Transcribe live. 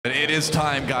is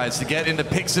time, guys, to get into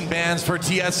picks and bans for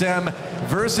TSM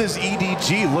versus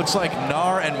EDG. Looks like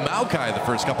Gnar and Maokai, the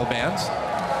first couple bans.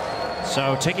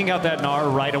 So taking out that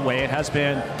Gnar right away, it has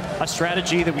been a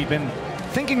strategy that we've been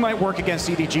thinking might work against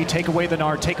EDG. Take away the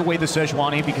Gnar, take away the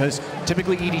Sejuani, because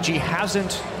typically EDG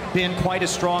hasn't been quite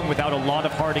as strong without a lot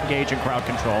of hard engage and crowd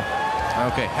control.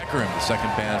 Okay, Hecarim, the second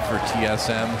ban for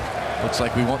TSM. Looks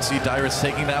like we won't see Dyrus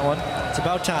taking that one. It's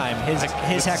about time. His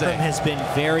Hecarim has been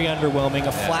very underwhelming,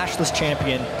 a flashless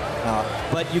champion.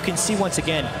 But you can see once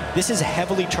again, this is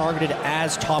heavily targeted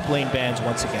as top lane bans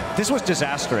once again. This was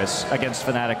disastrous against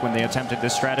Fnatic when they attempted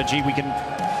this strategy. We can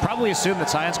probably assume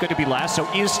that Sion's going to be last.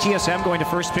 So is TSM going to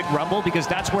first pick Rumble? Because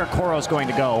that's where Koro's going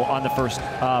to go on the first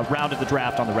round of the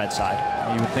draft on the red side.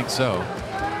 You would think so.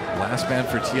 Last ban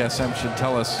for TSM should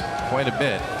tell us quite a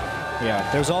bit. Yeah,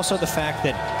 there's also the fact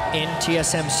that in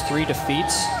TSM's 3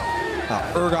 defeats,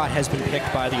 Urgot has been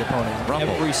picked by the opponent.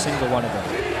 Rumble. Every single one of them.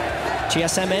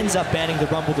 TSM ends up banning the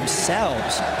Rumble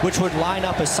themselves, which would line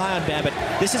up a Sion ban, but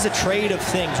this is a trade of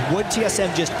things. Would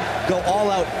TSM just go all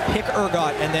out, pick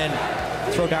Urgot, and then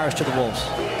throw Dyrus to the Wolves?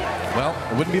 Well,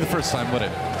 it wouldn't be the first time, would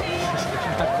it?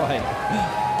 Not quite.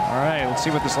 All right, let's see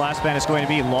what this last ban is going to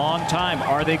be. Long time.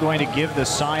 Are they going to give the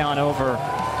Sion over?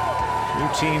 New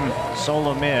team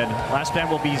SoloMid. Last ban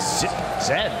will be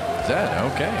Zed.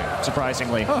 Zed, okay.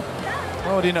 Surprisingly. Huh.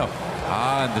 Well, what do you know?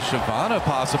 And the Shyvana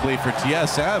possibly for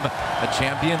TSM. A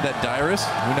champion that Dyrus,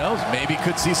 who knows, maybe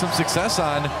could see some success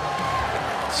on.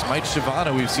 Smite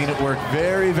Shyvana, we've seen it work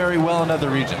very, very well in other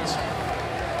regions.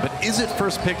 But is it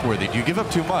first pick worthy? Do you give up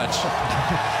too much?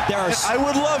 I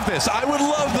would love this. I would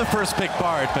love the first pick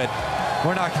Bard, but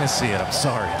we're not going to see it. I'm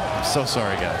sorry. I'm so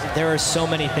sorry, guys. There are so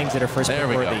many things that are first pick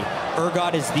worthy.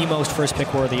 Urgot is the most first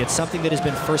pick worthy. It's something that has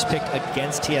been first picked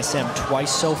against TSM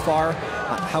twice so far.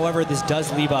 However, this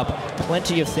does leave up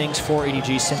plenty of things for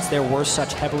EDG since there were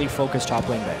such heavily focused top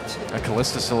lane bans. A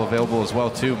Kalista still available as well,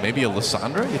 too. Maybe a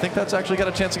Lissandra? You think that's actually got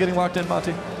a chance of getting locked in,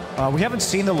 Monty? We haven't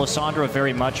seen the Lissandra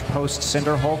very much post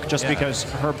Cinderhulk, just because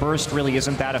her burst really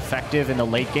isn't that effective in the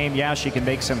late game. Yeah, she can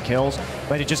make some kills,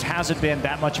 but it just hasn't been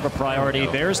that much of a priority.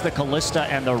 There's the Kalista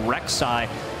and the Rek'Sai,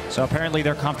 so apparently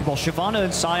they're comfortable. Shyvana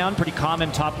and Sion, pretty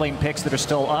common top lane picks that are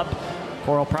still up.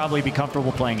 Or will probably be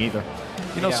comfortable playing either.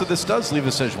 You know, so this does leave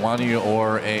a Sejuani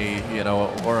or a,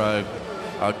 or a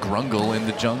Grungle in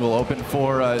the jungle open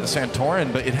for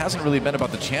Santorin, but it hasn't really been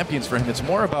about the champions for him. It's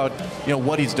more about,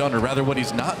 what he's done, or rather what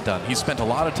he's not done. He's spent a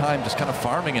lot of time just kind of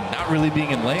farming and not really being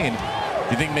in lane.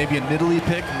 Do you think maybe a Nidalee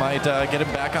pick might get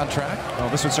him back on track? Well,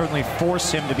 this would certainly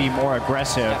force him to be more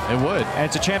aggressive. Yeah, it would. And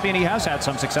it's a champion he has had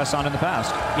some success on in the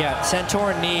past. Yeah,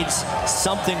 Santorin needs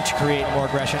something to create more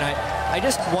aggression. I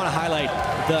just want to highlight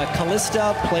the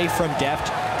Kalista play from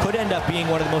Deft could end up being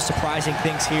one of the most surprising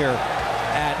things here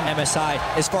at MSI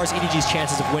as far as EDG's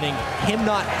chances of winning. Him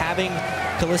not having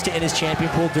Kalista in his champion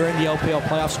pool during the LPL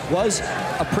playoffs was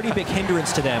a pretty big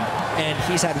hindrance to them, and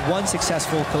he's had one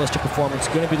successful Kalista performance,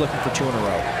 going to be looking for 2 in a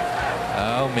row.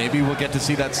 Oh, maybe we'll get to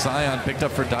see that Sion picked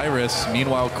up for Dyrus.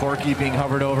 Meanwhile, Corki being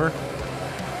hovered over.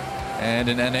 And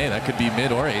an NA, that could be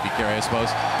mid or AD carry, I suppose.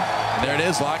 And there it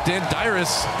is, locked in.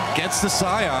 Dyrus gets the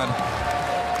Sion.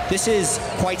 This is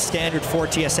quite standard for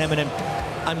TSM, and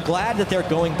I'm glad that they're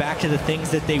going back to the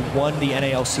things that they won the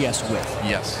NALCS with.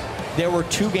 Yes. There were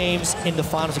 2 games in the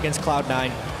finals against Cloud9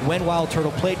 when Wild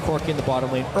Turtle played Corki in the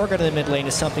bottom lane. Urgot in the mid lane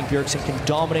is something Bjergsen can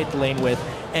dominate the lane with,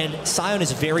 and Sion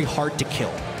is very hard to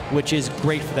kill, which is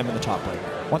great for them in the top lane.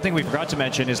 One thing we forgot to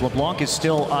mention is LeBlanc is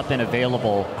still up and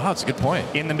available. Oh, that's a good point.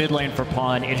 In the mid lane for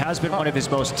Pawn. It has been one of his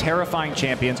most terrifying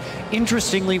champions.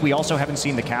 Interestingly, we also haven't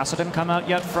seen the Kassadin come out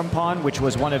yet from Pawn, which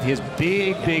was one of his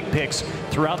big picks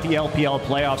throughout the LPL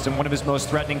playoffs and one of his most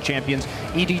threatening champions.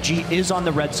 EDG is on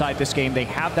the red side this game. They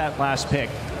have that last pick,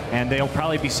 and they'll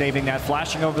probably be saving that,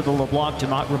 flashing over the LeBlanc to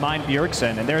remind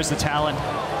Bjergsen. And there's the Talon.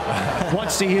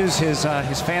 Wants to use his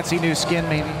fancy new skin,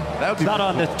 maybe. That would be not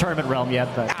on the tournament realm yet,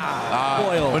 but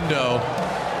Mundo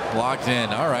locked in.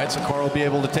 All right, so Cora will be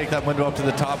able to take that window up to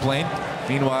the top lane.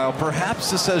 Meanwhile,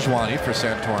 perhaps the Sejuani for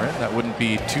Santorin. That wouldn't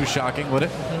be too shocking, would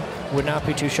it? Would not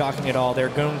be too shocking at all. They're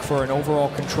going for an overall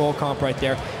control comp right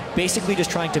there. Basically just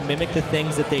trying to mimic the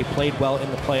things that they played well in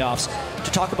the playoffs.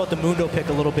 To talk about the Mundo pick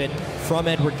a little bit from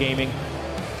Edward Gaming,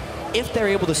 if they're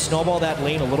able to snowball that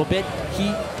lane a little bit,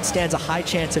 he stands a high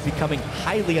chance of becoming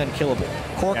highly unkillable.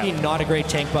 Corki, not a great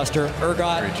tank buster.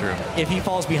 Urgot, very true. If he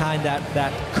falls behind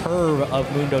that curve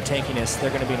of Mundo tankiness, they're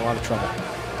going to be in a lot of trouble.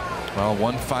 Well,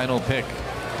 one final pick.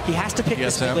 He has to pick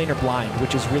this mid laner blind,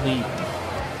 which is really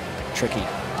tricky.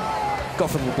 Go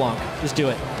for the LeBlanc. Just do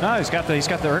it. No, he's got the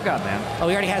Urgot, man. Oh,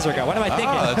 he already has Urgot. What am I thinking?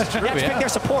 Oh, that's true, Let's pick their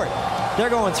support. They're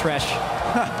going Thresh.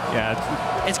 Yeah.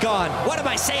 It's gone. What am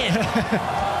I saying?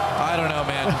 I don't know,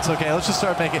 man. It's okay. Let's just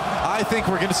start making. I think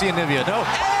we're going to see Anivia. No.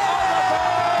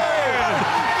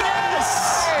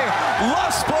 Yes!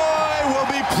 Lustboy will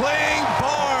be playing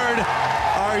Bard.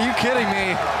 Are you kidding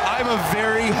me? I'm a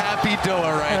very happy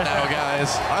Doa right now,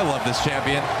 guys. I love this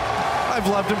champion. I've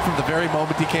loved him from the very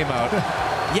moment he came out.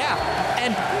 Yeah,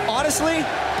 and honestly,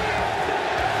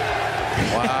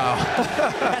 wow.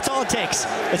 That's all it takes.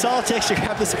 It's all it takes to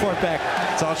grab the support back.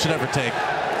 That's all it should ever take.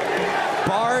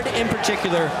 Bard in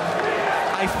particular,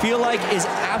 I feel like is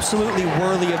absolutely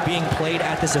worthy of being played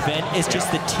at this event. It's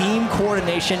just the team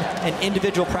coordination and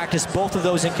individual practice, both of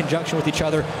those in conjunction with each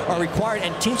other, are required,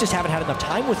 and teams just haven't had enough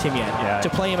time with him yet to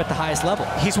play him at the highest level.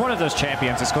 He's one of those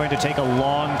champions it's going to take a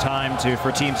long time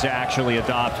for teams to actually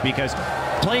adopt, because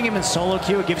playing him in solo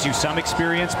queue, it gives you some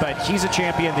experience, but he's a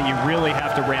champion that you really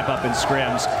have to ramp up in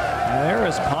scrims. There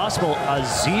is possible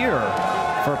Azir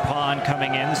for Pawn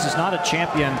coming in. This is not a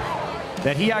champion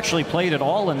that he actually played at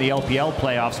all in the LPL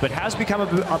playoffs, but has become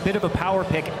a bit of a power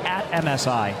pick at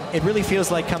MSI. It really feels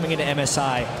like coming into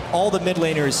MSI, all the mid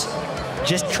laners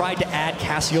just tried to add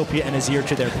Cassiopeia and Azir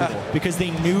to their pool because they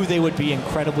knew they would be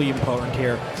incredibly important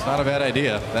here. It's not a bad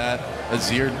idea. That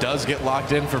Azir does get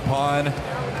locked in for Pawn.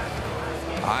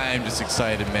 I'm just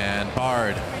excited, man.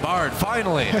 Bard,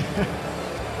 finally.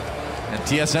 And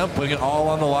TSM putting it all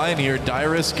on the line here.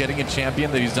 Dyrus getting a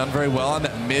champion that he's done very well on.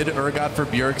 That mid Urgot for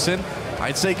Bjergsen.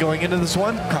 I'd say going into this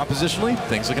one, compositionally,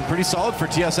 things looking pretty solid for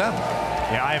TSM.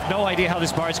 Yeah, I have no idea how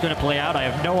this Bard's going to play out. I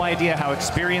have no idea how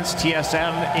experienced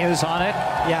TSM is on it.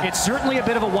 Yeah. It's certainly a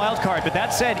bit of a wild card, but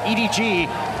that said,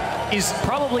 EDG is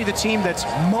probably the team that's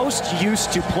most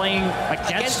used to playing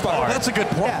against Bard. Oh, that's a good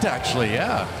point, actually,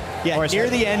 yeah. Yeah, near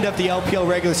the end of the LPL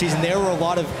regular season, there were a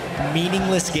lot of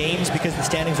meaningless games because the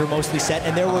standings were mostly set,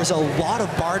 and there was a lot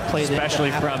of Bard play. Especially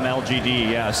from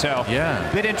LGD, yeah. So, a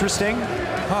bit interesting.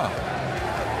 Huh.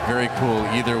 Very cool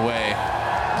either way.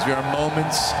 As we are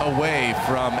moments away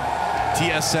from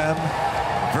TSM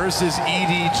versus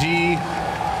EDG.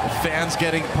 The fans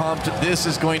getting pumped. This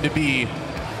is going to be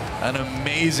an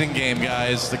amazing game,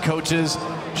 guys. The coaches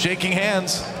shaking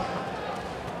hands.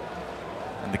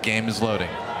 And the game is loading.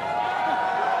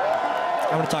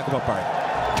 I want to talk about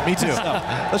Bard. Me too.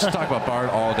 Let's just talk about Bard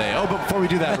all day. Oh, but before we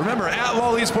do that, remember, at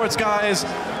LOL eSports, guys,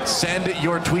 send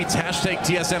your tweets,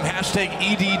 #TSM,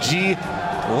 #EDG.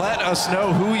 Let us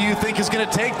know who you think is going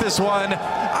to take this one.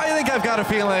 I think I've got a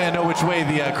feeling I know which way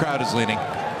the crowd is leaning.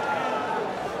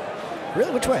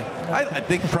 Really? Which way? I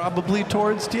think probably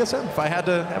towards TSM, if I had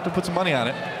to put some money on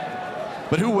it.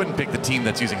 But who wouldn't pick the team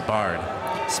that's using Bard?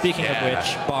 Speaking of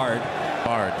which, Bard.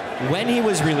 When he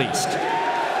was released.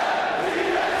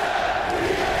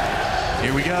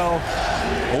 Here we go.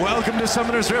 Welcome to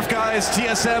Summoner's Rift, guys.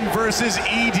 TSM versus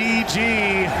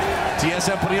EDG.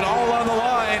 TSM putting it all on the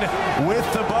line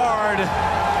with the Bard.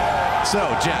 So,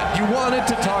 Jet, you wanted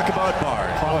to talk about Bard.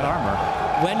 Cloth armor.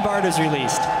 When Bard was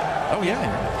released. Oh,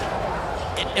 yeah.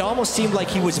 It almost seemed like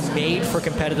he was made for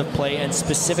competitive play and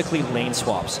specifically lane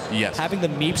swaps. Yes. Having the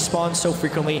Meep spawn so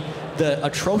frequently, the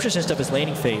atrociousness of his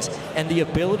laning phase, and the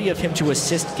ability of him to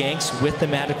assist ganks with the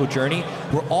magical journey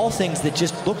were all things that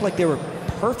just looked like they were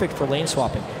perfect for lane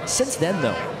swapping. Since then,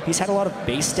 though, he's had a lot of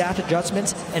base stat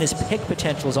adjustments, and his pick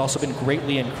potential has also been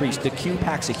greatly increased. The Q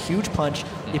packs a huge punch.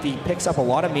 If he picks up a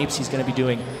lot of Meeps, he's going to be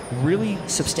doing really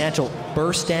substantial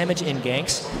burst damage in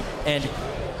ganks. And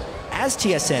as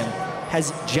TSM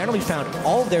has generally found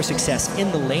all of their success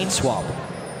in the lane swap,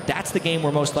 that's the game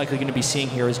we're most likely going to be seeing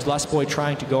here, is Lustboy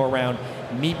trying to go around,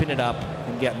 meeping it up,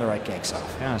 and getting the right ganks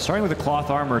off. Yeah, starting with the cloth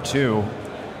armor, too.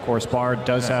 Of course, Bard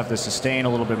does have the sustain a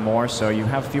little bit more, so you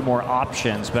have a few more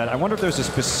options. But I wonder if there's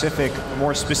a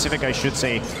more specific, I should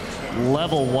say,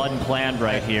 level 1 planned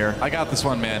right here. I got this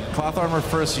one, man. Cloth armor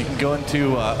first, you can go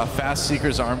into a fast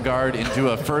Seeker's arm guard into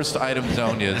a first item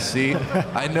zone. See?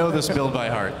 I know this build by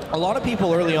heart. A lot of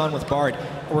people early on with Bard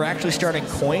were actually starting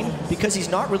Coin because he's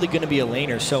not really going to be a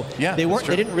laner. So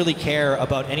they didn't really care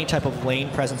about any type of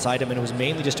lane presence item, and it was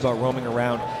mainly just about roaming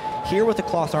around. Here with the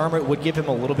cloth armor, it would give him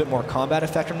a little bit more combat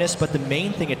effectiveness, but the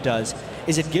main thing it does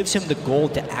is it gives him the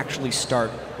gold to actually start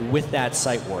with that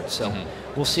sight ward. So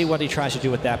we'll see what he tries to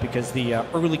do with that, because the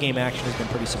early game action has been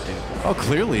pretty subdued. Oh,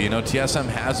 clearly, you know, TSM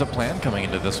has a plan coming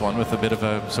into this one with a bit of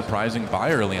a surprising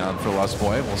buy early on for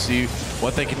Lustboy. We'll see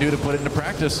what they can do to put it into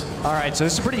practice. All right, so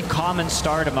this is a pretty common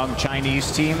start among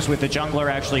Chinese teams, with the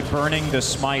jungler actually burning the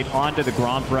Smite onto the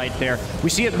Gromp right there. We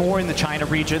see it more in the China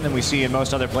region than we see in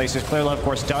most other places. Clearlove, of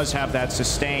course, does have that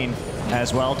sustain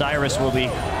as well. Dyrus will be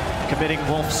committing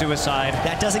wolf suicide.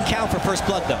 That doesn't count for first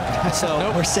blood, though, so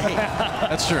we're safe.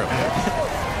 That's true.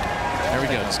 There There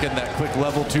we go. Just getting that quick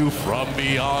level 2 from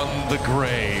beyond the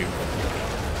grave.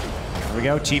 Here we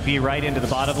go. TP right into the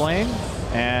bottom lane.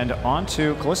 And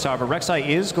onto Kalista. However, Rek'Sai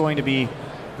is going to be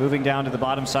moving down to the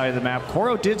bottom side of the map.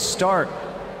 Koro did start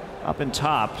up in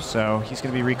top, so he's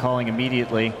going to be recalling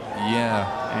immediately.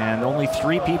 Yeah. And only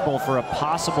 3 people for a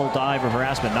possible dive or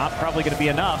harassment. Not probably going to be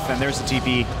enough, and there's the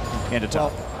TP into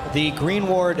top. Well, the green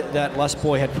ward that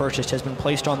Lustboy had purchased has been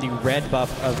placed on the red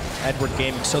buff of Edward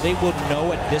Gaming, so they will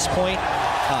know at this point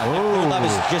Love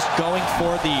is just going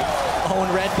for the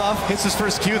own red buff. Hits his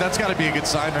first Q, that's got to be a good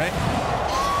sign, right?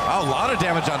 Oh, a lot of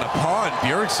damage on the pawn.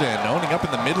 Bjergsen owning up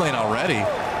in the mid lane already.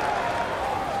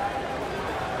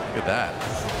 Look at that.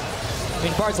 I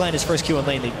mean, Bard's land his first Q in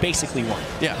lane, they basically won.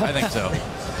 Yeah, I think so.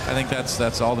 I think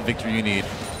that's all the victory you need.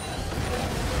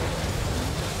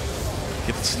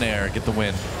 Get the snare, get the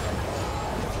win.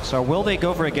 So will they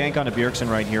go for a gank onto Bjergsen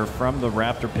right here from the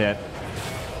Raptor pit?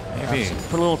 Maybe.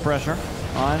 Put a little pressure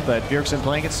on, but Bjergsen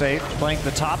playing it safe, playing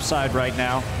the top side right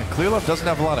now. And Clearlove doesn't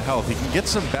have a lot of health. He can get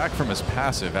some back from his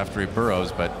passive after he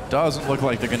burrows, but doesn't look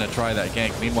like they're going to try that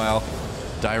gank. Meanwhile,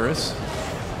 Dyrus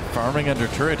farming under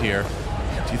turret here.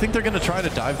 Do you think they're going to try to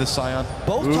dive the Scion?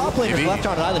 Both top laners left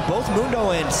on an island. Both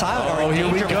Mundo and Scion are in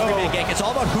danger of a 3-man gank. It's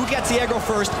all about who gets the aggro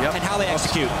first and how they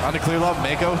execute. On to Clearlove,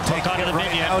 Mako taking it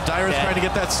right now. Dyrus trying to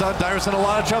get that stun. Dyrus in a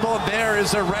lot of trouble, and there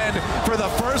is a Ren for the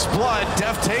first blood.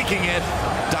 Deft taking it.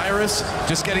 Dyrus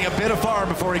just getting a bit of farm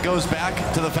before he goes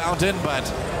back to the fountain, but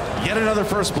yet another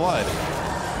first blood.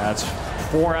 That's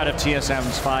 4 out of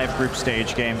TSM's 5 group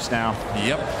stage games now.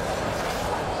 Yep.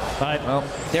 But well,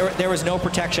 there was no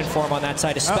protection for him on that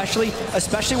side, especially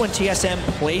when TSM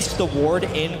placed the ward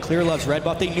in Clearlove's red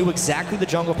buff. They knew exactly the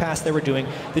jungle pass they were doing.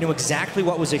 They knew exactly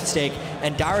what was at stake,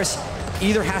 and Dyrus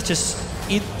either has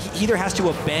to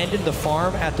abandon the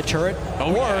farm at the turret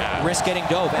or risk getting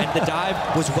dove. And the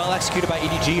dive was well executed by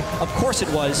EDG. Of course it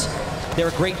was. They're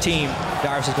a great team.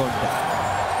 Dyrus is going to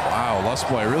die. Wow,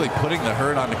 Lustboy really putting the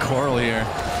hurt on the Coral here.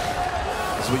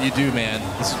 This is what you do, man.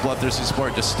 This is Bloodthirsty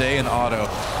Sport. Just stay in auto.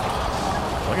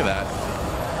 Look at that.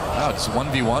 Oh, just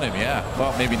 1v1 him, yeah.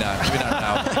 Well, maybe not. Maybe not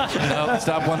now. No,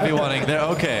 stop 1v1ing. They're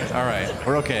okay. All right,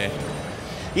 we're okay.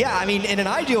 Yeah, I mean, in an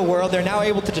ideal world, they're now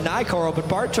able to deny Koro, but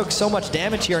Bard took so much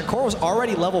damage here, and Koro's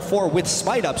already level 4 with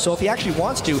Smite up, so if he actually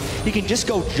wants to, he can just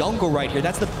go jungle right here.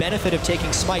 That's the benefit of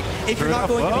taking Smite, if you're not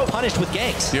going to be punished with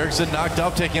ganks. Bjergsen knocked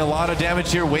up, taking a lot of damage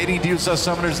here, waiting to use those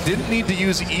summoners. Didn't need to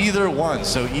use either one,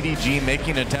 so EDG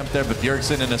making an attempt there, but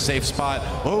Bjergsen in a safe spot.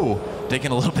 Oh,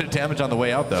 taking a little bit of damage on the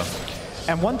way out, though.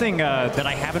 And one thing that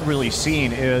I haven't really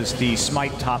seen is the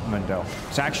Smite top Mundo.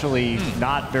 It's actually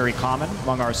not very common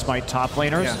among our Smite top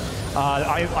laners. Yeah.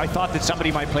 I thought that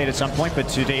somebody might play it at some point, but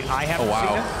to date I haven't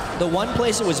seen it. The one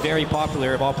place it was very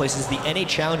popular of all places, the NA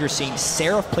Challenger scene,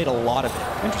 Seraph played a lot of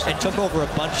it. Interesting. And took over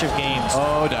a bunch of games.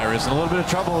 Oh, Dyrus in a little bit of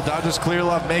trouble. Dodges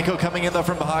Clearlove. Mako coming in though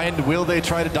from behind. Will they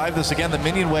try to dive this again? The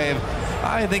minion wave,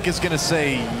 I think, is going to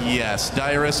say yes.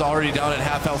 Dyrus already down at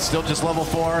half health, still just level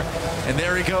 4. And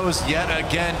there he goes yet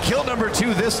again. Kill number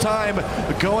 2 this time,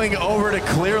 going over to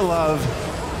Clearlove.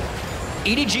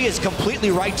 EDG is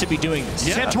completely right to be doing this.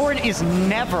 Yeah. Santorin is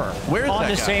never on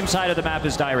the same side of the map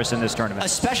as Dyrus in this tournament.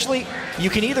 Especially,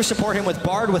 you can either support him with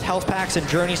Bard, with health packs and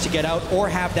journeys to get out, or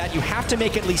have that. You have to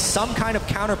make at least some kind of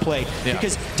counterplay,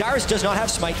 because Dyrus does not have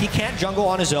Smite. He can't jungle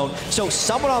on his own. So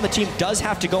someone on the team does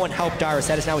have to go and help Dyrus.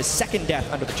 That is now his second death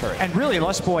under the turret. And really,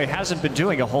 Lustboy hasn't been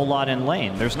doing a whole lot in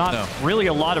lane. There's not really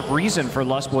a lot of reason for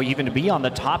Lustboy even to be on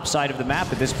the top side of the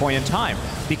map at this point in time.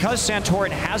 Because Santorin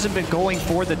hasn't been going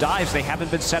for the dives, they haven't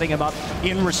been setting him up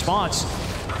in response.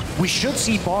 We should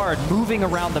see Bard moving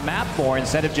around the map more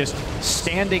instead of just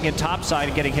standing in topside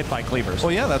and getting hit by cleavers.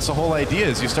 Well, yeah, that's the whole idea,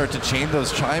 is you start to chain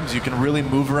those chimes. You can really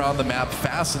move around the map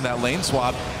fast in that lane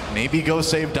swap. Maybe go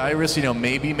save Dyrus, you know,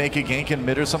 maybe make a gank in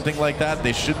mid or something like that.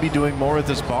 They should be doing more with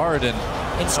this Bard.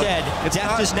 And instead,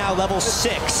 Deft is now level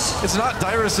 6. It's not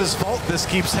Dyrus's fault this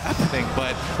keeps happening,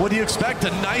 but what do you expect?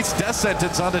 A nice death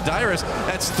sentence onto Dyrus.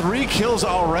 That's 3 kills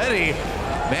already.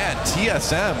 Man,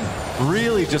 TSM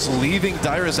really just leaving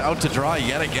Dyrus out to dry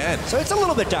yet again. So it's a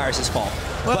little bit Dyrus's fault,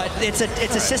 but it's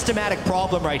a systematic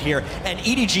problem right here, and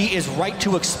EDG is right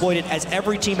to exploit it, as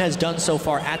every team has done so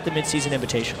far at the midseason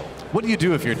invitational. What do you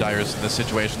do if you're Dyrus in this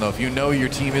situation, though? If you know your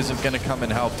team isn't going to come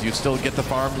and help, do you still get the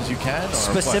farm as you can? Or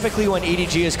specifically when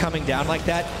EDG is coming down like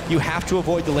that, you have to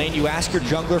avoid the lane. You ask your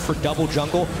jungler for double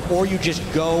jungle, or you just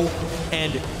go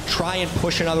and try and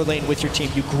push another lane with your team.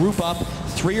 You group up,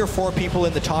 3 or 4 people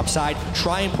in the top side,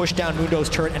 try and push down Mundo's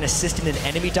turret and assist in an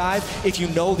enemy dive if you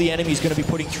know the enemy is going to be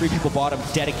putting 3 people bottom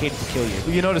dedicated to kill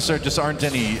you. You notice there just aren't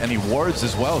any wards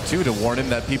as well, too, to warn him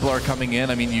that people are coming in.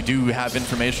 I mean, you do have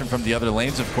information from the other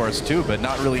lanes, of course, too, but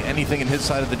not really anything in his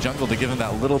side of the jungle to give him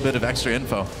that little bit of extra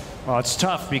info. Well, it's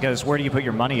tough because where do you put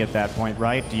your money at that point,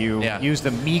 right? Do you use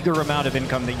the meager amount of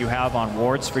income that you have on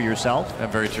wards for yourself? Yeah,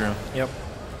 very true. Yep.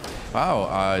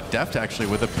 Wow, Deft actually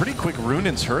with a pretty quick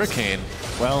Runin's Hurricane.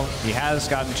 Well, he has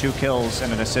gotten 2 kills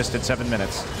and an assist in 7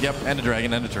 minutes. Yep, and a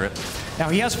dragon and a turret. Now,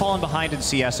 he has fallen behind in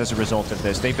CS as a result of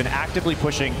this. They've been actively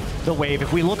pushing the wave.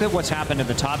 If we look at what's happened at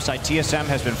the top side, TSM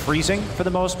has been freezing for the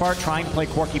most part, trying to play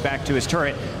Corki back to his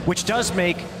turret, which does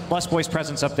make Lustboy's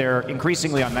presence up there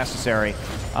increasingly unnecessary.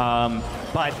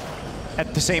 But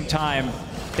at the same time,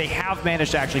 they have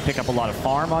managed to actually pick up a lot of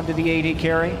farm onto the AD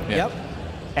carry. Yeah. Yep.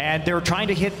 And they're trying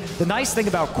to hit. The nice thing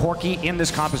about Corki in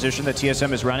this composition that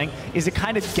TSM is running is it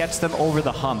kind of gets them over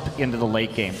the hump into the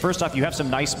late game. First off, you have some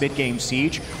nice mid-game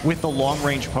siege with the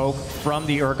long-range poke from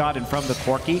the Urgot and from the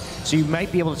Corki, so you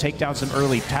might be able to take down some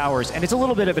early towers, and it's a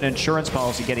little bit of an insurance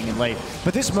policy getting in late.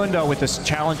 But this Mundo with this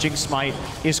challenging Smite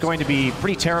is going to be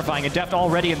pretty terrifying, and Deft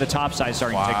already in the top side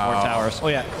starting to take more towers. Oh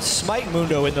yeah, Smite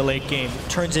Mundo in the late game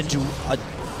turns into a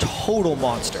total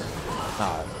monster.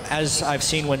 As I've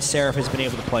seen when Seraph has been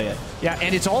able to play it. Yeah,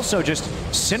 and it's also just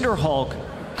Cinderhulk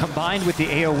combined with the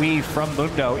AoE from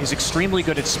Mundo is extremely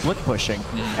good at split pushing.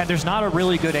 And there's not a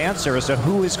really good answer as to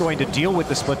who is going to deal with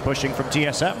the split pushing from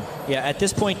TSM. Yeah, at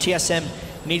this point, TSM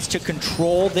needs to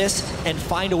control this and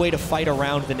find a way to fight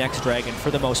around the next dragon for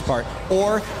the most part.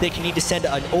 Or they can need to send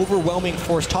an overwhelming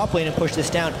force top lane and push this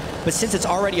down. But since it's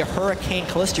already a Hurricane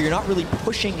Callista, you're not really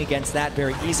pushing against that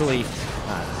very easily.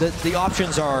 The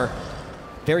options are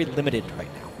very limited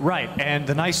right now. Right, and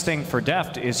the nice thing for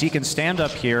Deft is he can stand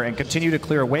up here and continue to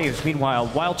clear waves.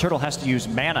 Meanwhile, Wild Turtle has to use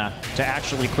mana to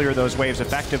actually clear those waves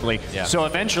effectively. Yeah. So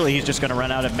eventually he's just going to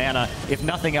run out of mana if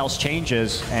nothing else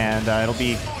changes, and it'll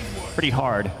be pretty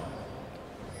hard.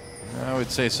 I would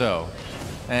say so.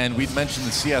 And we'd mentioned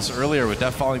the CS earlier with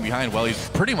Deft falling behind. Well, he's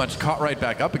pretty much caught right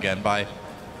back up again by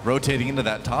rotating into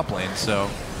that top lane. So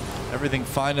everything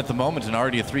fine at the moment, and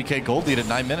already a 3K gold lead at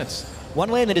 9 minutes. One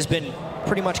lane that has been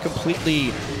pretty much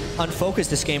completely unfocused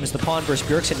this game is the Pawn versus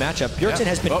Bjergsen matchup. Bjergsen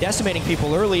has been decimating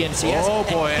people early in CS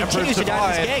and continues to die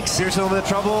with his ganks. Here's a little bit of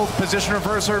trouble. Position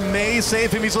reverser may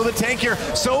save him. He's a little bit tankier.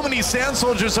 So many Sand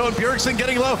Soldiers, so Bjergsen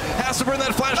getting low. Has to burn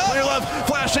that flash. Clear love.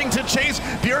 Flashing to chase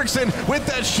Bjergsen with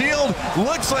that shield.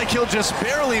 Looks like he'll just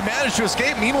barely manage to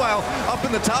escape. Meanwhile, up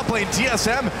in the top lane,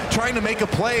 TSM trying to make a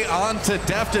play onto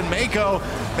Deft and Mako.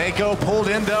 Mako pulled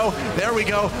in though. There we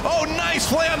go. Oh, nice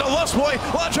play onto Lustboy.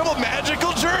 A lot of trouble.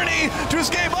 Magical journey to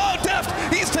escape. Oh, Deft,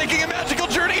 he's taking a magical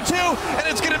journey too, and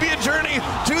it's going to be a journey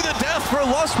to the death for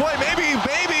Lustboy.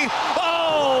 Maybe.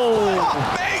 Oh,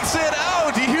 makes it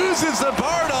out. He uses the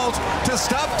Bard ult to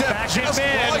stop Deft just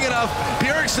long enough.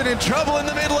 Bjergsen in trouble in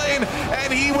the mid lane,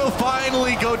 and he will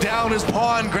finally go down as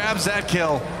Pawn grabs that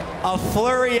kill. A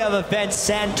flurry of events.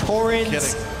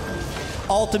 Santorin's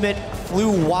ultimate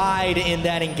flew wide in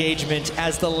that engagement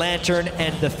as the Lantern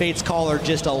and the Fate's Call are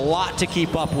just a lot to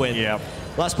keep up with. Yep.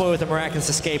 Lustboy with a miraculous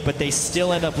escape, but they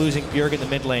still end up losing Bjerg in the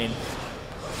mid lane.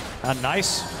 A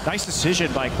nice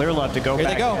decision by Clearlove to go back.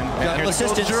 Here they go. And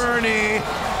assistance. Journey.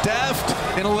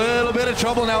 Deft in a little bit of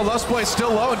trouble now. Lustboy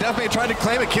still low, and Deft may try to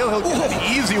claim a kill. He'll get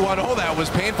an easy one. Oh, that was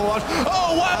painful.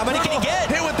 Oh, wow. How many can he get?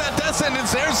 Hit with that death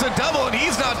sentence. There's the double, and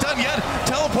he's not done yet.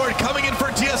 Teleport coming in for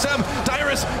TSM.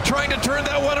 Dyrus trying to turn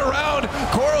that one around.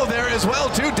 Coral there as well,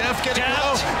 too. Deft getting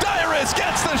low. Dyrus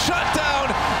gets the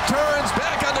shutdown. Turns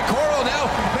back onto Coral now.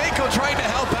 Mako trying to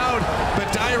help out, but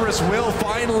Dyrus will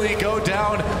finally go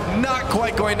down. Not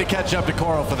quite going to catch up to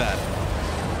Coral for that.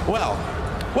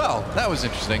 Well, that was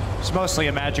interesting. It's mostly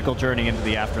a magical journey into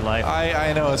the afterlife.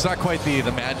 I know, it's not quite the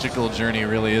magical journey,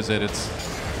 really, is it? It's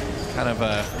kind of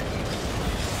a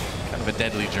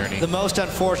deadly journey. The most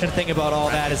unfortunate thing about all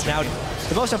that is now,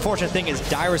 the most unfortunate thing is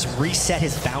Dyrus reset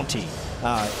his bounty.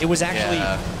 It was actually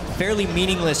fairly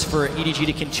meaningless for EDG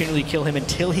to continually kill him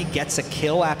until he gets a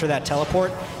kill after that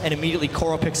teleport, and immediately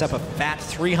Coral picks up a fat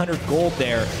 300 gold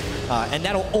there, and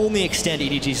that'll only extend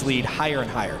EDG's lead higher and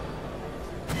higher.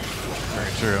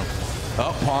 Very true.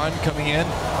 Oh, Pawn coming in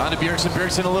onto Bjergsen.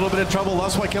 Bjergsen a little bit of trouble.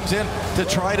 Lustboy comes in to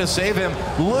try to save him.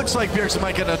 Looks like Bjergsen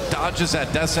might get a dodges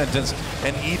that death sentence,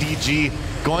 and EDG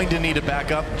going to need to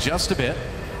back up just a bit.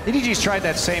 EDG's tried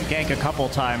that same gank a couple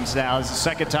times now. It's the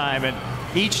second time, and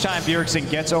each time Bjergsen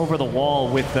gets over the wall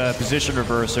with the position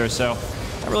reverser, so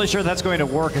Not really sure that's going to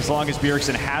work as long as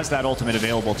Bjergsen has that ultimate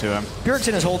available to him.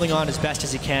 Bjergsen is holding on as best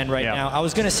as he can right now. I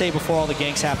was going to say before all the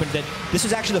ganks happened that this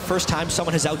was actually the first time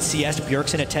someone has out-CS'd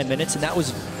Bjergsen at 10 minutes, and that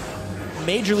was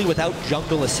majorly without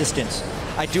jungle assistance.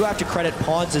 I do have to credit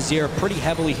Pawn's Azir pretty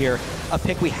heavily here. A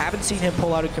pick we haven't seen him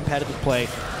pull out in competitive play.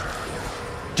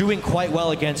 Doing quite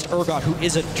well against Urgot, who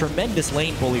is a tremendous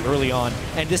lane bully early on,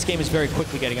 and this game is very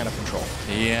quickly getting out of control.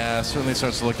 Yeah, certainly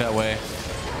starts to look that way.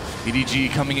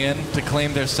 EDG coming in to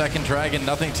claim their second dragon.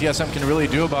 Nothing TSM can really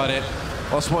do about it.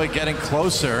 Lustboy getting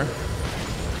closer,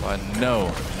 but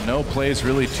no plays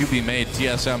really to be made.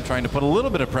 TSM trying to put a little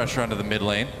bit of pressure onto the mid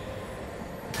lane.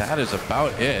 That is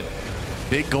about it.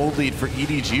 Big gold lead for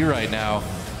EDG right now.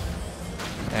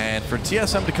 And for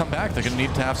TSM to come back, they're going to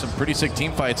need to have some pretty sick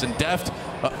team fights. And Deft,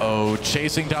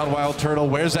 chasing down Wild Turtle.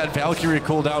 Where's that Valkyrie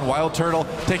cooldown? Wild Turtle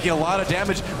taking a lot of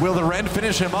damage. Will the Rend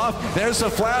finish him off? There's the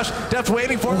flash. Deft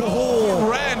waiting for it. Oh,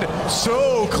 Rend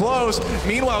so close.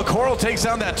 Meanwhile, Coral takes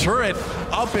down that turret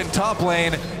up in top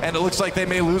lane. And it looks like they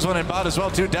may lose one in bot as well,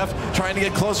 too. Deft trying to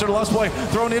get closer to Lustboy.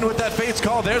 Thrown in with that Fate's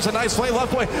Call. There's a nice play.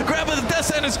 Lustboy grabbing the Death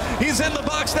Sentence. He's in the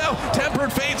box now.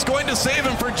 Tempered Fate's going to save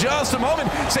him for just a moment.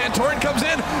 Santorin comes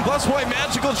in. Lustboy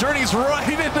Magical Journeys right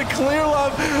into Clear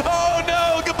Love. Oh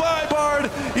no, goodbye Bard.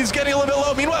 He's getting a little bit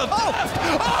low. Meanwhile, Deft.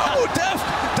 Oh,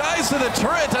 Deft dies to the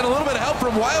turret and a little bit of help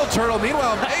from Wild Turtle.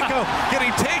 Meanwhile, Mako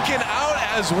getting taken out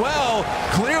as well.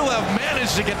 Clear Love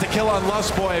managed to get the kill on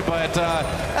Lustboy, but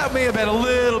that may have been a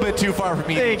little bit too far from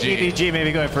EDG. I think EDG may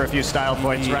be going for a few style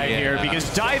points right here,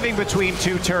 because diving between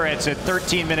two turrets at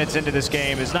 13 minutes into this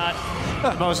game is not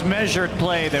the most measured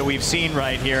play that we've seen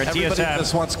right here. Everybody TSM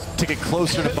just wants to get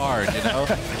closer to Bard, you know?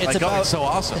 It's so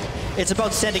awesome. It's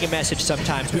about sending a message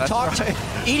sometimes. We talked, right.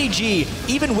 EDG,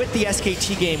 even with the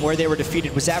SKT game where they were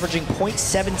defeated, was averaging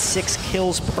 0.76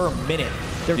 kills per minute.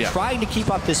 They're trying to keep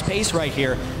up this pace right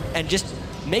here and just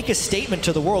make a statement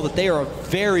to the world that they are a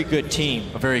very good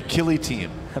team. A very killy team.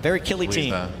 A very killy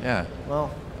team. Yeah.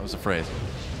 Well, that was a phrase.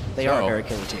 They are a very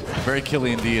killy team. Very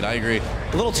killy indeed, I agree.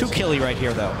 A little too killy right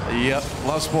here, though. Yep,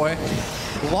 Lustboy.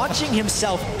 Launching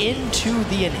himself into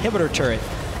the inhibitor turret.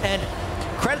 And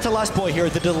credit to Lustboy here,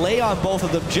 the delay on both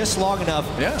of them just long enough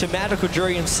to Magical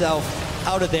Jury himself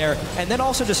out of there, and then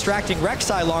also distracting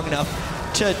Rek'Sai long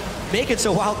enough to make it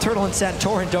so Wild Turtle and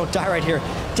Santorin don't die right here.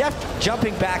 Deft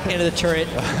jumping back into the turret.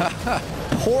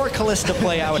 Poor Kalista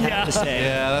play, I would have to say.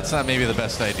 Yeah, that's not maybe the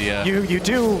best idea. You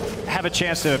do have a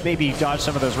chance to maybe dodge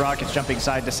some of those rockets jumping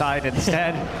side to side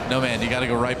instead. No, man, you got to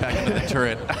go right back into the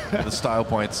turret for the style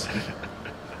points.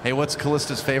 Hey, what's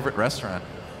Kalista's favorite restaurant?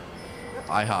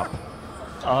 IHOP.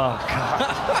 Oh,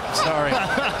 God. Sorry.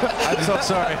 I'm so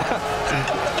sorry.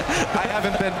 I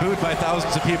haven't been booed by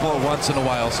thousands of people at once in a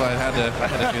while, so I had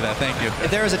to do that. Thank you. If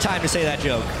there was a time to say that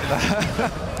joke,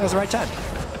 that was the right time.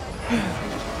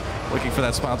 Looking for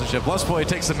that sponsorship. Lustboy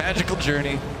takes the Magical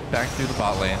Journey back through the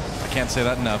bot lane. I can't say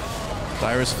that enough.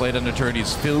 Dyrus flayed under turret.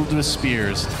 He's filled with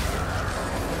spears.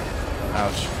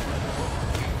 Ouch.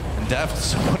 And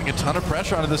Deft putting a ton of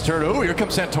pressure onto this turret. Oh, here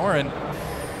comes Santorin.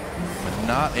 But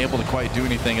not able to quite do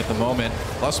anything at the moment.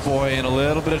 Lustboy in a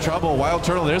little bit of trouble. Wild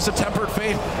Turtle, there's a Tempered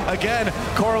Fate. Again,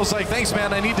 Coral's like, thanks,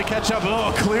 man, I need to catch up.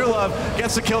 Oh, Clear Love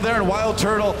gets the kill there, and Wild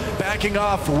Turtle backing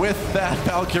off with that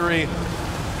Valkyrie.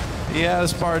 Yeah,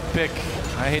 this Bard pick,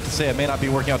 I hate to say it, may not be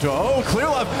working out too well. Oh, Clear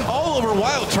Love all over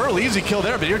Wild Turtle. Easy kill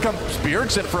there, but here comes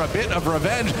Bjergsen for a bit of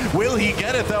revenge. Will he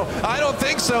get it, though? I don't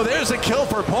think so. There's a kill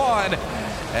for Pawn.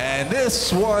 And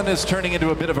this one is turning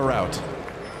into a bit of a rout.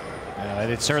 Yeah,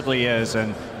 it certainly is.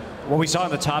 And what we saw on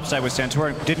the top side with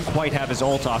Santorin didn't quite have his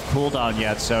ult off cooldown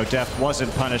yet, so Deft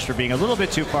wasn't punished for being a little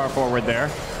bit too far forward there.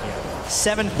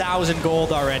 7,000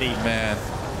 gold already. Man.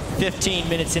 15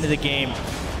 minutes into the game.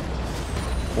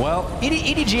 Well,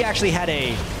 EDG actually had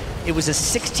it was a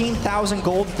 16,000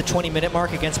 gold at the 20-minute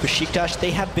mark against Besiktas.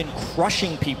 They have been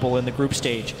crushing people in the group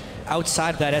stage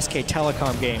outside of that SK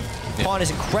Telecom game. Pawn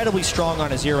is incredibly strong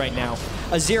on Azir right now.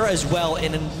 Azir as well,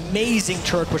 an amazing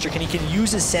turret pusher. He can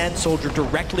use his Sand Soldier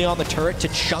directly on the turret to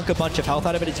chunk a bunch of health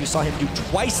out of it, as you saw him do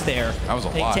twice there. That was a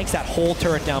lot. He takes that whole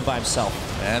turret down by himself.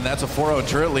 And that's a 4-0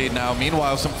 turret lead now.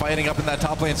 Meanwhile, some fighting up in that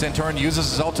top lane. Santorin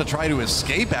uses his ult to try to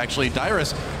escape, actually.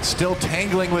 Dyrus still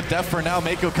tangling with Deft for now.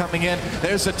 Mako coming in.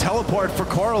 There's a teleport for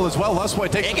Coral as well. Lustboy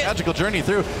takes the Magical Journey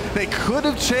through. They could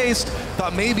have chased.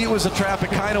 Thought maybe it was a trap.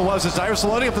 It kind of was, as Dyrus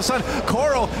loading up the sun.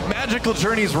 Coral, Magical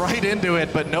Journey's right into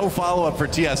it, but no follow-up for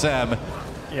TSM.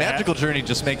 Yeah. Magical Journey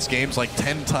just makes games like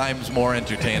 10 times more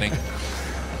entertaining.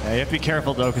 Yeah, you have to be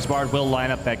careful, though, because Bard will line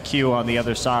up that Q on the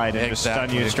other side and just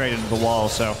stun you straight into the wall.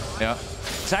 So yeah,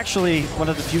 it's actually one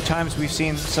of the few times we've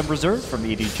seen some reserve from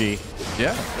EDG.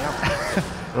 Yeah.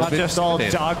 Not just all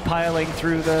dogpiling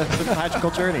through the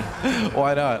magical journey.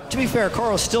 Why not? To be fair,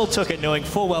 Coral still took it knowing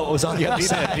full well it was on the other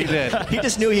side. He did. He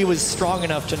just knew he was strong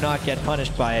enough to not get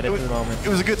punished by it at the moment. It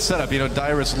was a good setup. You know,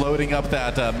 Dyrus loading up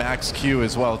that max Q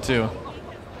as well, too.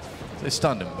 They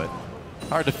stunned him, but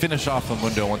hard to finish off the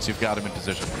Mundo once you've got him in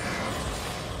position.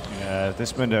 Yeah,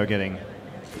 this Mundo getting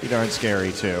pretty darn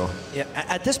scary, too. Yeah,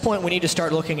 at this point, we need to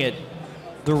start looking at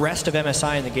the rest of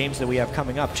MSI and the games that we have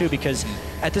coming up, too, because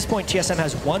at this point, TSM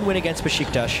has 1 win against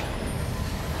Besiktas.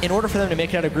 In order for them to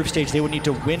make it out of group stage, they would need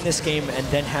to win this game and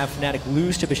then have Fnatic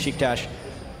lose to Besiktas.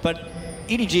 But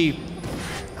EDG,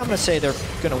 I'm going to say they're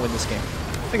going to win this game.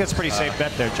 I think that's a pretty safe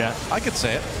bet there, Jet. I could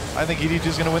say it. I think EDG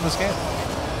is going to win this game.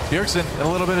 Bjergsen in a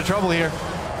little bit of trouble here,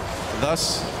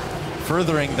 thus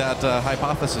furthering that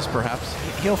hypothesis, perhaps.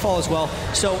 He'll fall as well.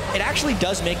 So it actually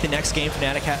does make the next game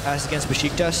Fnatic has against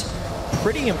Besiktas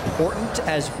pretty important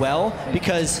as well,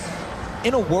 because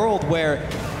in a world where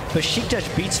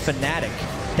Besiktas beats Fnatic,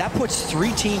 that puts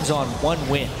 3 teams on 1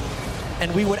 win.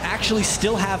 And we would actually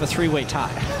still have a 3-way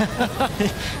tie.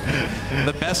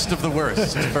 The best of the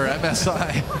worst for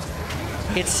MSI.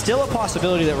 It's still a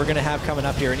possibility that we're going to have coming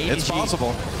up here. And EDG, it's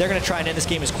possible. They're going to try and end this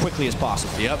game as quickly as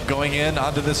possible. Yep, going in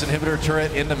onto this inhibitor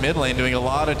turret in the mid lane, doing a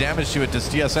lot of damage to it. Does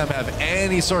TSM have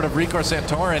any sort of recourse?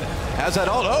 Santorin has that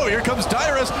ult. Oh, here comes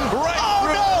Dyrus right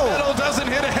through the middle, doesn't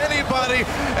hit anybody.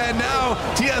 And now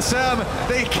TSM,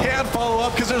 they can't follow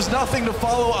up because there's nothing to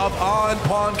follow up on.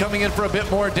 Pawn coming in for a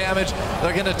bit more damage.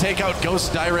 They're going to take out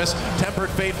Ghost Dyrus. Tempered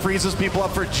Fate freezes people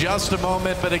up for just a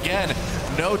moment, but again,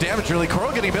 no damage really.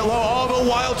 Coral getting a bit low. Oh, the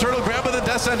Wild Turtle grab of the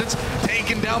Death Sentence,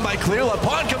 taken down by Clearlove.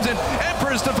 Pawn comes in,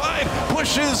 Emperor's Divide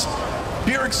pushes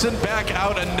Bjergsen back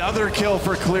out. Another kill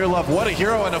for Clearlove. What a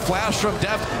hero, and a flash from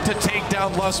Deft to take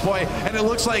down Lustboy. And it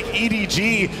looks like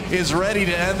EDG is ready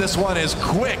to end this one as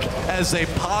quick as they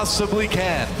possibly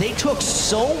can. They took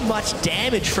so much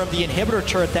damage from the inhibitor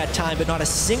turret that time, but not a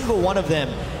single one of them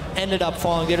ended up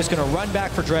falling. They're just going to run back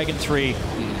for Dragon 3.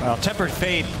 Well, Tempered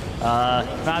Fate,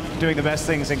 not doing the best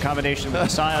things in combination with the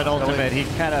Silent Ultimate. He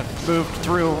kind of moved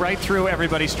through, right through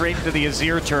everybody, straight into the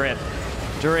Azir turret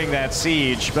during that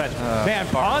siege. But man,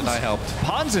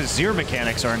 Pon's Azir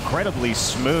mechanics are incredibly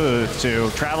smooth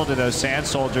to travel to those Sand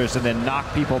Soldiers and then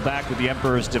knock people back with the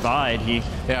Emperor's Divide. He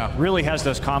really has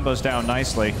those combos down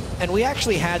nicely. And we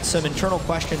actually had some internal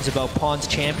questions about Pon's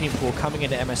champion pool coming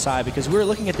into MSI, because we were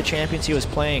looking at the champions he was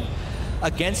playing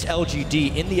against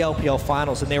LGD in the LPL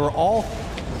finals, and they were all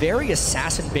very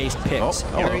assassin-based picks,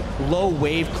 very low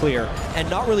wave clear, and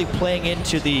not really playing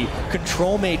into the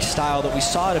control mage style that we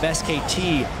saw out of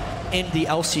SKT in the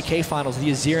LCK finals, the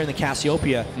Azir and the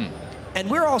Cassiopeia. And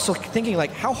we're also thinking,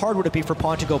 like, how hard would it be for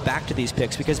Pawn to go back to these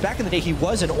picks? Because back in the day, he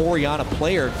was an Orianna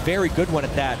player, very good one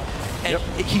at that, and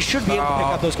he should be able to pick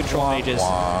up those control mages.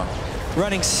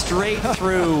 Running straight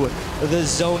through the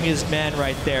Zhonya's man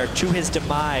right there to his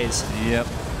demise. Yep.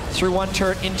 Through one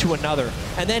turret into another.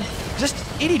 And then just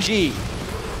EDG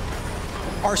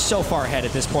are so far ahead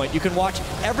at this point. You can watch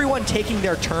everyone taking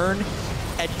their turn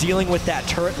at dealing with that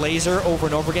turret laser over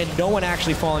and over again. No one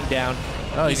actually falling down.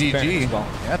 Oh,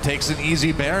 EDG takes an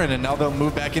easy Baron, and now they'll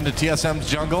move back into TSM's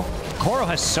jungle. Coral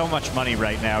has so much money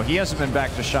right now. He hasn't been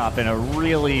back to shop in a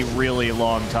really, really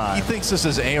long time. He thinks this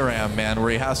is ARAM, man,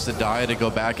 where he has to die to go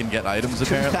back and get items,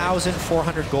 apparently.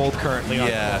 2,400 gold currently on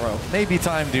Coral. Maybe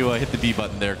time to hit the B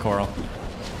button there, Coral.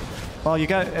 Well,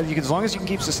 as long as you can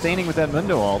keep sustaining with that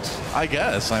Mundo ult. I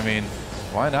guess. I mean,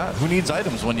 why not? Who needs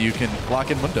items when you can lock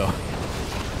in Mundo?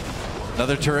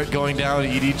 Another turret going down.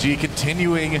 EDG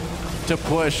continuing to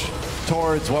push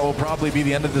towards what will probably be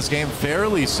the end of this game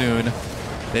fairly soon.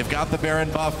 They've got the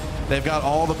Baron buff. They've got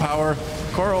all the power.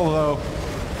 Coral, though.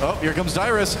 Oh, here comes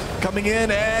Dyrus coming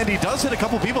in, and he does hit a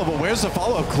couple people, but where's the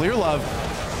follow-up? Clearlove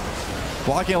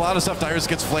blocking a lot of stuff. Dyrus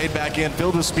gets flayed back in,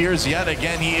 filled with spears yet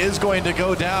again. He is going to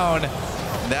go down.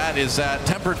 That is that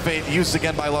Tempered Fate used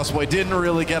again by Lustboy. Didn't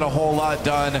really get a whole lot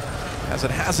done, as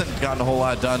it hasn't gotten a whole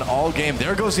lot done all game.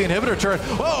 There goes the inhibitor turret.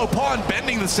 Whoa, Pawn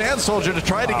bending the Sand Soldier to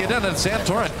try to get in on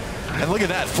Santorin. And look at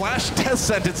that, flash Death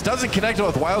Sentence doesn't connect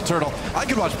with Wild Turtle. I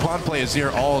could watch Pawn play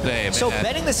Azir all day, man. So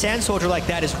bending the Sand Soldier like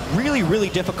that is really, really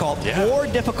difficult. More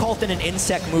difficult than an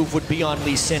insect move would be on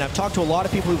Lee Sin. I've talked to a lot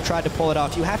of people who've tried to pull it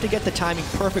off. You have to get the timing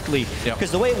perfectly,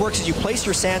 because the way it works is you place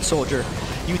your Sand Soldier,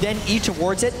 you then E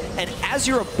towards it, and as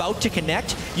you're about to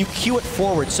connect, you cue it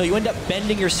forward. So you end up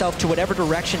bending yourself to whatever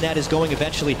direction that is going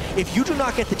eventually. If you do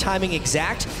not get the timing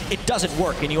exact, it doesn't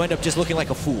work, and you end up just looking like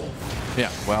a fool. Yeah,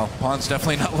 well, Pawn's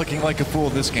definitely not looking like a fool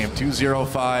this game.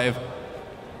 2-0-5.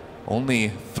 Only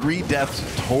 3 deaths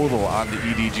total on the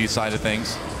EDG side of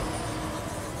things.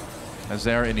 as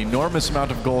they're an enormous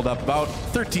amount of gold up, about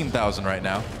 13,000 right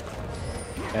now.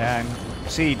 And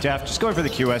see Deft just going for the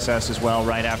QSS as well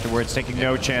right afterwards, taking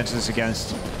no chances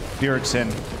against Bjergsen.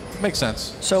 Makes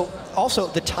sense. So also,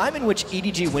 the time in which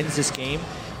EDG wins this game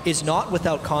is not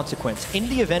without consequence. In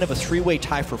the event of a three-way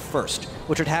tie for first,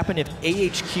 which would happen if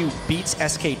AHQ beats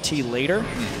SKT later,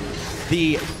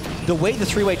 the way the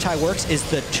three-way tie works is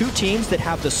the two teams that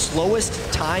have the slowest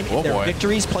time in their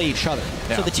victories play each other.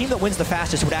 Yeah. So the team that wins the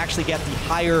fastest would actually get the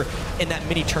higher in that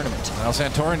mini tournament. Well,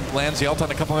 Santorin lands the ult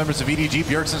on a couple members of EDG.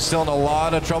 Bjergsen's still in a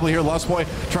lot of trouble here. Lustboy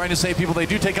trying to save people. They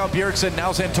do take out Bjergsen.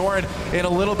 Now Santorin in a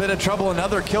little bit of trouble.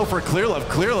 Another kill for Clearlove.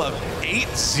 Clearlove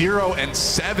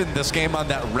 8-0-7 this game on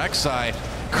that Rek'Sai.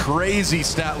 Crazy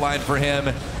stat line for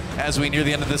him. As we near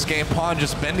the end of this game, Pawn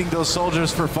just bending those soldiers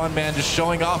for fun, man, just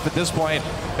showing off at this point.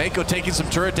 Mako taking some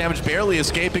turret damage, barely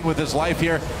escaping with his life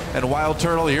here. And Wild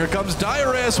Turtle, here comes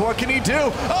Dyrus. What can he do?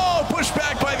 Oh, pushed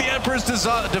back by the Emperor's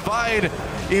Divide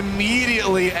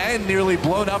immediately and nearly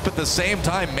blown up at the same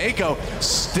time. Mako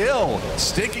still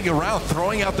sticking around,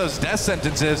 throwing out those death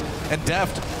sentences, and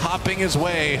Deft hopping his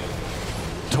way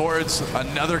towards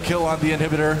another kill on the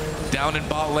inhibitor down in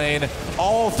bot lane.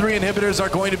 All three inhibitors are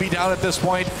going to be down at this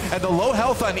point, and the low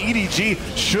health on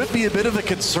EDG should be a bit of a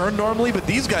concern normally, but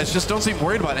these guys just don't seem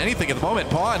worried about anything at the moment.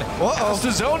 Pawn, to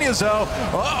Zonia's though.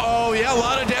 Yeah, a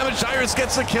lot of damage. Dyrus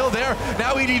gets the kill there.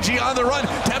 Now EDG on the run.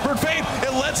 Tempered Faith,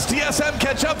 it lets TSM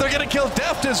catch up. They're gonna kill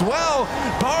Deft as well.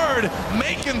 Bard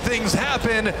making things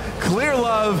happen.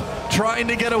 Clearlove trying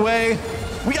to get away.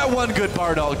 We got one good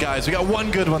Bard ult, guys. We got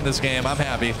one good one this game. I'm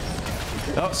happy.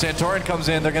 Oh, Santorin comes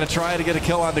in. They're going to try to get a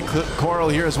kill on the Coral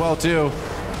here as well, too.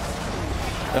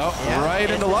 Oh, yeah,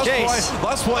 right into Lustboy.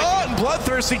 Lustboy getting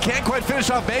bloodthirsty. Can't quite finish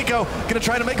off Mako. Going to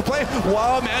try to make a play.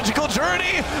 Wow, magical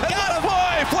journey. And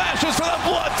Lustboy flashes for the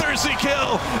bloodthirsty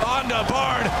kill onto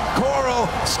Bard. Coral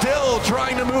still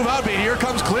trying to move out, but here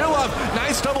comes Clearlove.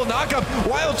 Nice double knockup.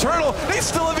 Wild Turtle. They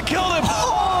still haven't killed him.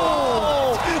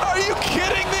 Oh! Are you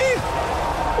kidding me?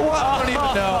 Well, I don't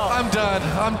even know. I'm done.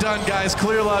 I'm done, guys.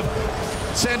 Clearlove.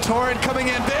 Santorin coming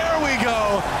in. There we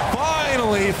go.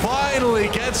 Finally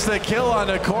gets the kill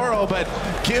on Coral, but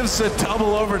gives the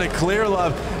double over to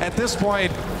Clearlove. At this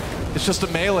point, it's just a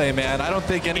melee, man. I don't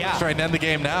think anyone's trying to end the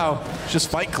game now. It's just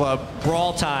Fight Club.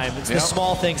 Brawl time. It's the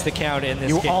small things that count in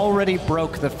this game. You already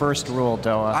broke the first rule,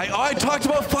 Doa. I talked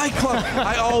about Fight Club.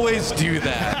 I always do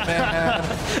that, man.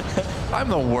 I'm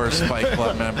the worst Fight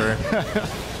Club member.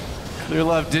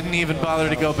 Clearlove didn't even bother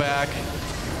to go back.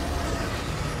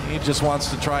 He just wants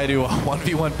to try to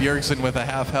 1v1 Bjergsen with a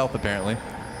half health, apparently.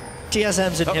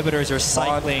 TSM's inhibitors are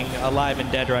cycling alive and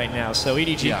dead right now, so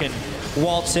EDG can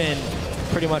waltz in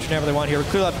pretty much whenever they want here.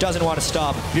 Clearlove doesn't want to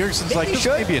stop. Bjergsen's like, this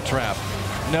may be a trap.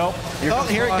 No.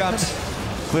 Here it comes.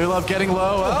 Clearlove getting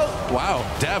low. Oh, wow.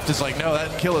 Deft is like, no,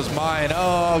 that kill is mine.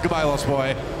 Oh, goodbye,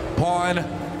 Lustboy. Pawn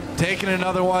taking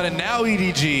another one, and now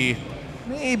EDG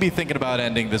maybe thinking about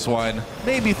ending this one.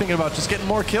 Maybe thinking about just getting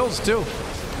more kills, too.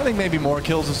 I think maybe more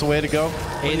kills is the way to go.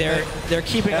 Hey, they're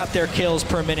keeping up their kills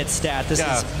per minute stat. This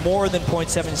is more than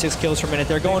 0.76 kills per minute.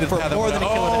 They're going for more than a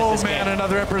kill a minute this game.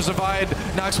 Another Emperor's Divide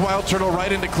knocks Wild Turtle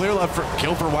right into Clearlove for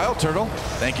kill for Wild Turtle.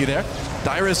 Thank you there.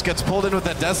 Dyrus gets pulled in with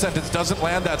that death sentence, doesn't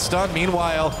land that stun.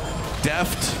 Meanwhile,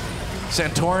 Deft,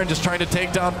 Santorin just trying to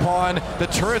take down Pawn. The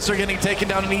turrets are getting taken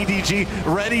down in EDG,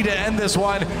 ready to end this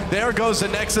one. There goes the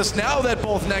Nexus. Now that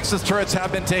both Nexus turrets have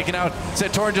been taken out,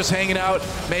 Santorin just hanging out.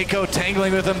 Mako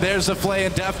tangling with him. There's the Flay,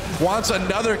 and Deft wants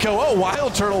another kill. Oh,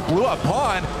 Wild Turtle blew up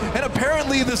Pawn. And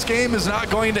apparently this game is not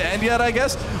going to end yet, I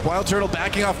guess. Wild Turtle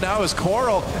backing off now as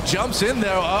Coral jumps in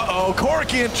there. Uh-oh,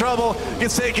 Corky in trouble,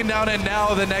 gets taken down, and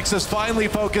now the Nexus finally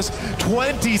focused.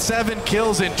 27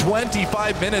 kills in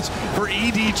 25 minutes for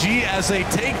EDG as they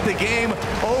take the game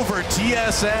over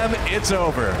TSM. It's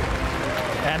over.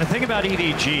 And the thing about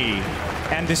EDG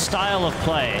and the style of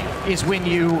play is when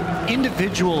you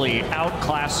individually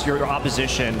outclass your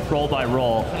opposition role by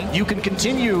role, you can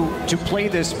continue to play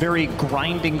this very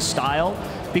grinding style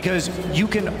because you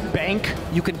can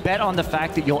bet on the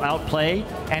fact that you'll outplay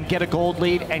and get a gold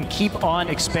lead and keep on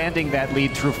expanding that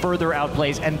lead through further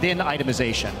outplays and then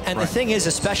itemization. And the thing is,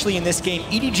 especially in this game,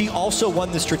 EDG also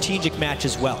won the strategic match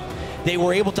as well. They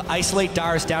were able to isolate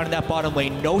Dyrus down in that bottom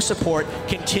lane, no support,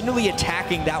 continually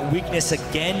attacking that weakness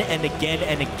again and again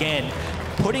and again,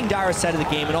 putting Dyrus out of the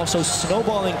game and also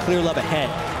snowballing Clearlove ahead.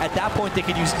 At that point, they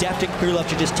could use Deft and Clearlove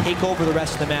to just take over the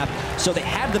rest of the map. So they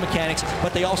have the mechanics,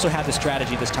 but they also have the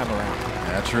strategy this time around.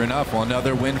 Yeah, true enough. Well,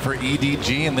 another win for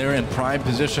EDG, and they're in prime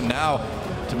position now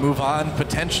to move on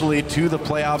potentially to the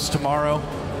playoffs tomorrow.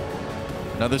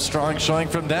 Another strong showing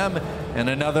from them, and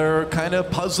another kind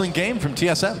of puzzling game from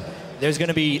TSM. There's going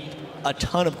to be a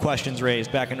ton of questions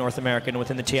raised back in North America and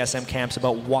within the TSM camps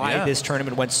about why this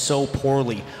tournament went so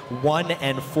poorly.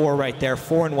 1-4 right there,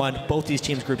 4-1. Both these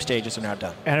teams' group stages are now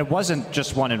done. And it wasn't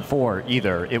just 1-4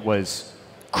 either. It was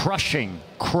crushing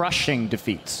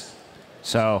defeats.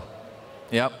 So.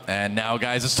 Yep, and now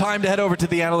guys, it's time to head over to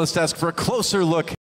the analyst desk for a closer look